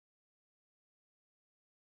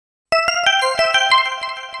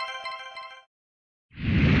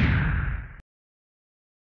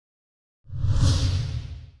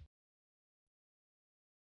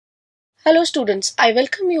Hello students, I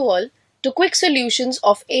welcome you all to quick solutions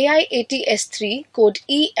of AIATS 3 code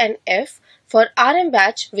E and F for RM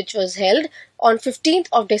batch which was held on 15th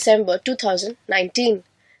of December 2019.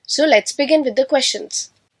 So let's begin with the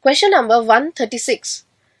questions. Question number 136.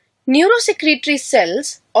 Neurosecretory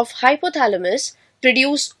cells of hypothalamus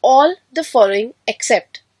produce all the following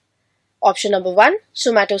except option number 1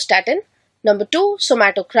 somatostatin, number 2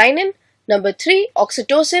 somatocrinin, number 3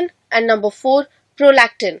 oxytocin and number 4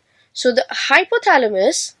 prolactin. So the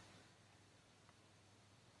hypothalamus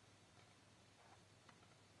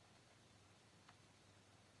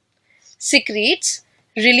secretes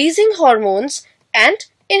releasing hormones and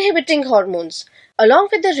inhibiting hormones. Along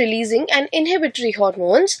with the releasing and inhibitory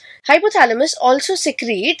hormones, hypothalamus also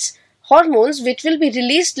secretes hormones which will be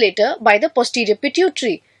released later by the posterior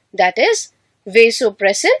pituitary, that is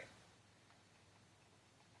vasopressin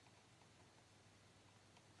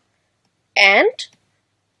and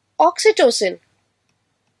oxytocin.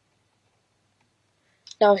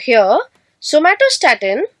 Now here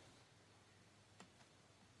somatostatin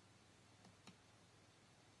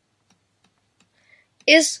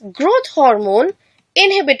is growth hormone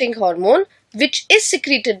inhibiting hormone which is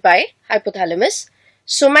secreted by hypothalamus.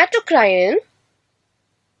 Somatocrinin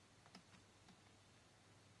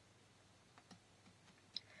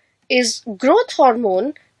is growth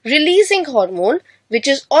hormone releasing hormone which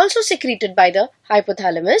is also secreted by the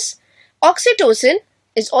hypothalamus. Oxytocin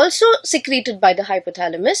is also secreted by the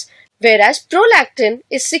hypothalamus, whereas prolactin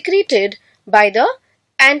is secreted by the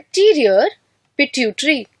anterior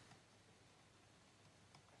pituitary.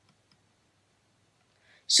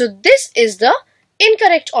 So this is the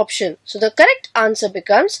incorrect option. So the correct answer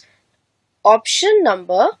becomes option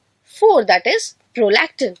number 4, that is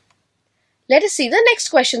prolactin. Let us see the next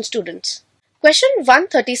question, students. Question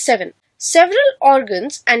 137. Several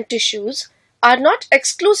organs and tissues are not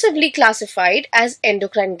exclusively classified as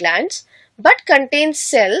endocrine glands but contain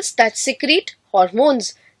cells that secrete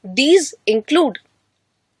hormones. These include.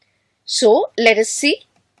 So let us see.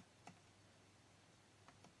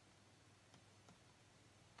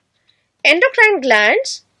 Endocrine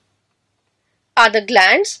glands are the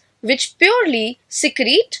glands which purely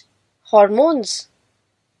secrete hormones.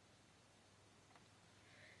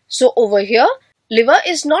 So over here, liver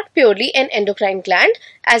is not purely an endocrine gland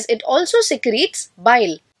as it also secretes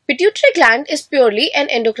bile. Pituitary gland is purely an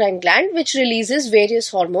endocrine gland which releases various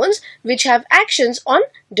hormones which have actions on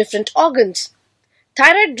different organs.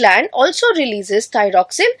 Thyroid gland also releases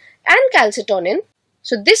thyroxine and calcitonin.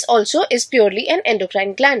 So this also is purely an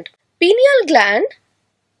endocrine gland. Pineal gland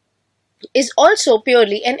is also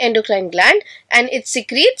purely an endocrine gland and it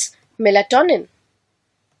secretes melatonin,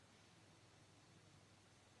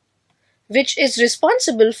 which is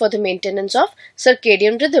responsible for the maintenance of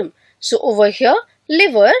circadian rhythm. So over here,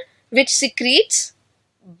 liver, which secretes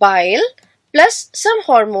bile plus some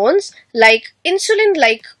hormones like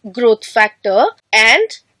insulin-like growth factor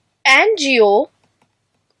and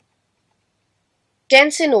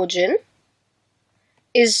angiotensinogen,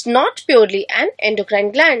 is not purely an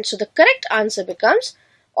endocrine gland. So the correct answer becomes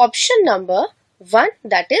option number 1,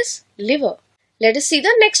 that is liver. Let us see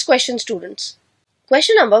the next question, students.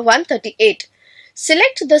 Question number 138.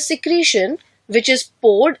 Select the secretion which is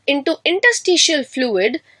poured into interstitial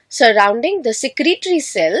fluid surrounding the secretory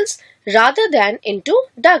cells rather than into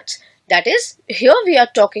ducts. That is, here we are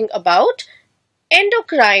talking about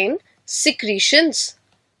endocrine secretions.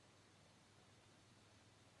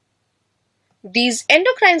 These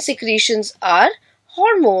endocrine secretions are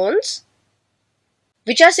hormones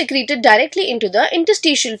which are secreted directly into the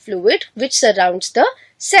interstitial fluid which surrounds the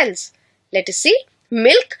cells. Let us see.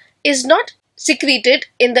 Milk is not secreted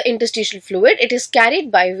in the interstitial fluid. It is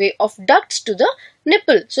carried by way of ducts to the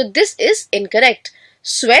nipple. So this is incorrect.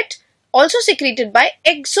 Sweat also secreted by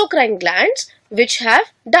exocrine glands which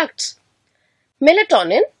have ducts.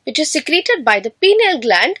 Melatonin, which is secreted by the pineal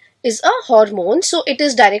gland, is a hormone, so it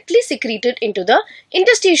is directly secreted into the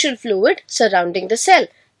interstitial fluid surrounding the cell.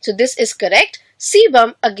 So this is correct.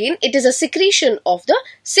 Sebum, again, it is a secretion of the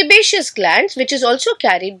sebaceous glands which is also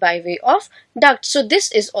carried by way of ducts. So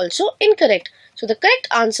this is also incorrect. So the correct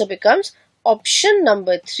answer becomes option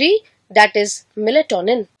number 3, that is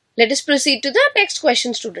melatonin. Let us proceed to the next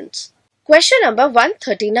question, students. Question number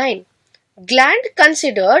 139. Gland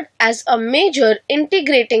considered as a major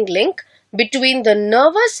integrating link between the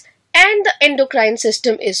nervous and the endocrine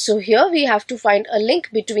system is. So here we have to find a link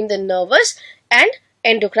between the nervous and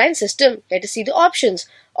endocrine system. Let us see the options.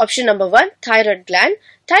 Option number 1, thyroid gland.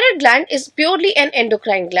 Thyroid gland is purely an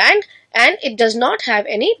endocrine gland and it does not have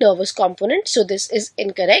any nervous component. So this is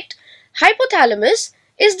incorrect. Hypothalamus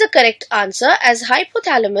is the correct answer, as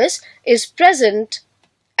hypothalamus is present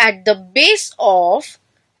at the base of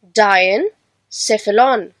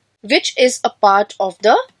diencephalon, which is a part of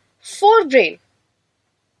the forebrain.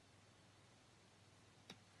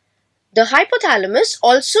 The hypothalamus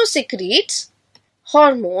also secretes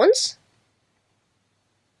hormones.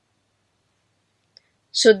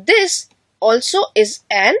 So this also is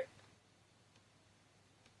an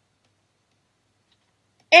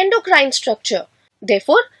endocrine structure.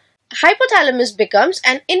 Therefore, hypothalamus becomes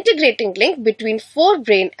an integrating link between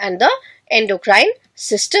forebrain and the endocrine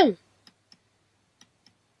system.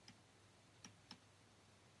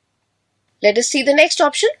 Let us see the next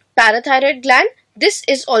option, parathyroid gland. This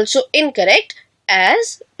is also incorrect,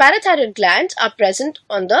 as parathyroid glands are present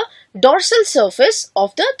on the dorsal surface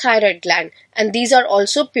of the thyroid gland, and these are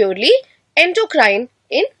also purely endocrine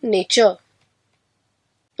in nature.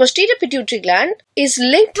 Posterior pituitary gland is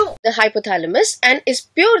linked to the hypothalamus and is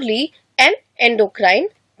purely an endocrine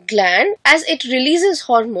gland, as it releases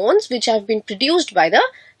hormones which have been produced by the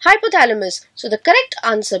hypothalamus. So the correct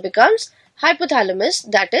answer becomes hypothalamus,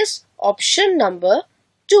 that is option number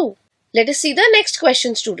 2. Let us see the next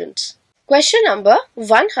question, students. Question number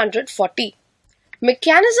 140.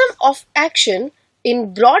 Mechanism of action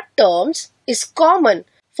in broad terms is common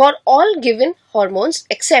for all given hormones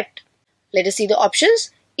except. Let us see the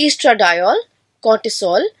options: estradiol,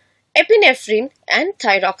 cortisol, epinephrine and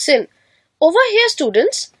thyroxine. Over here,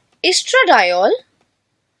 students, estradiol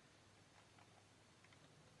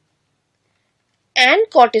and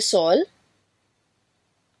cortisol,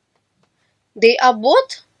 they are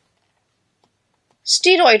both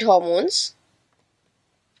steroid hormones,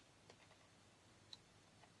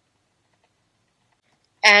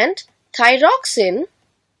 and thyroxine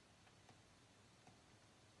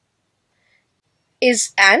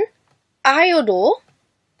is an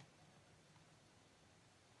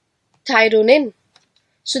iodothyronine.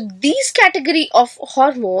 So these category of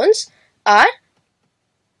hormones are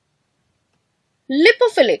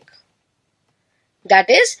lipophilic. That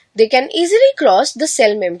is, they can easily cross the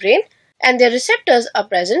cell membrane and their receptors are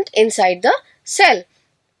present inside the cell.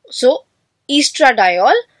 So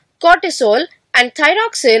estradiol, cortisol and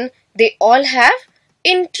thyroxine, they all have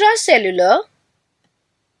intracellular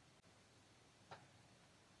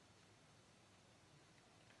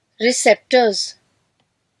receptors,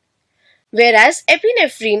 whereas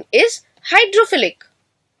epinephrine is hydrophilic.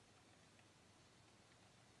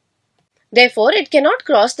 Therefore, it cannot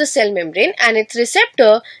cross the cell membrane and its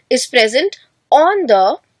receptor is present on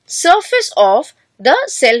the surface of the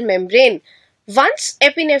cell membrane. Once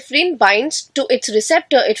epinephrine binds to its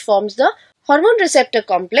receptor, it forms the hormone receptor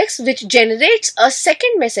complex, which generates a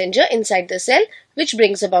second messenger inside the cell, which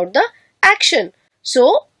brings about the action.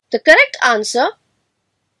 So, the correct answer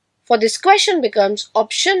for this question becomes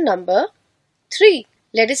option number 3.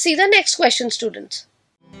 Let us see the next question, students.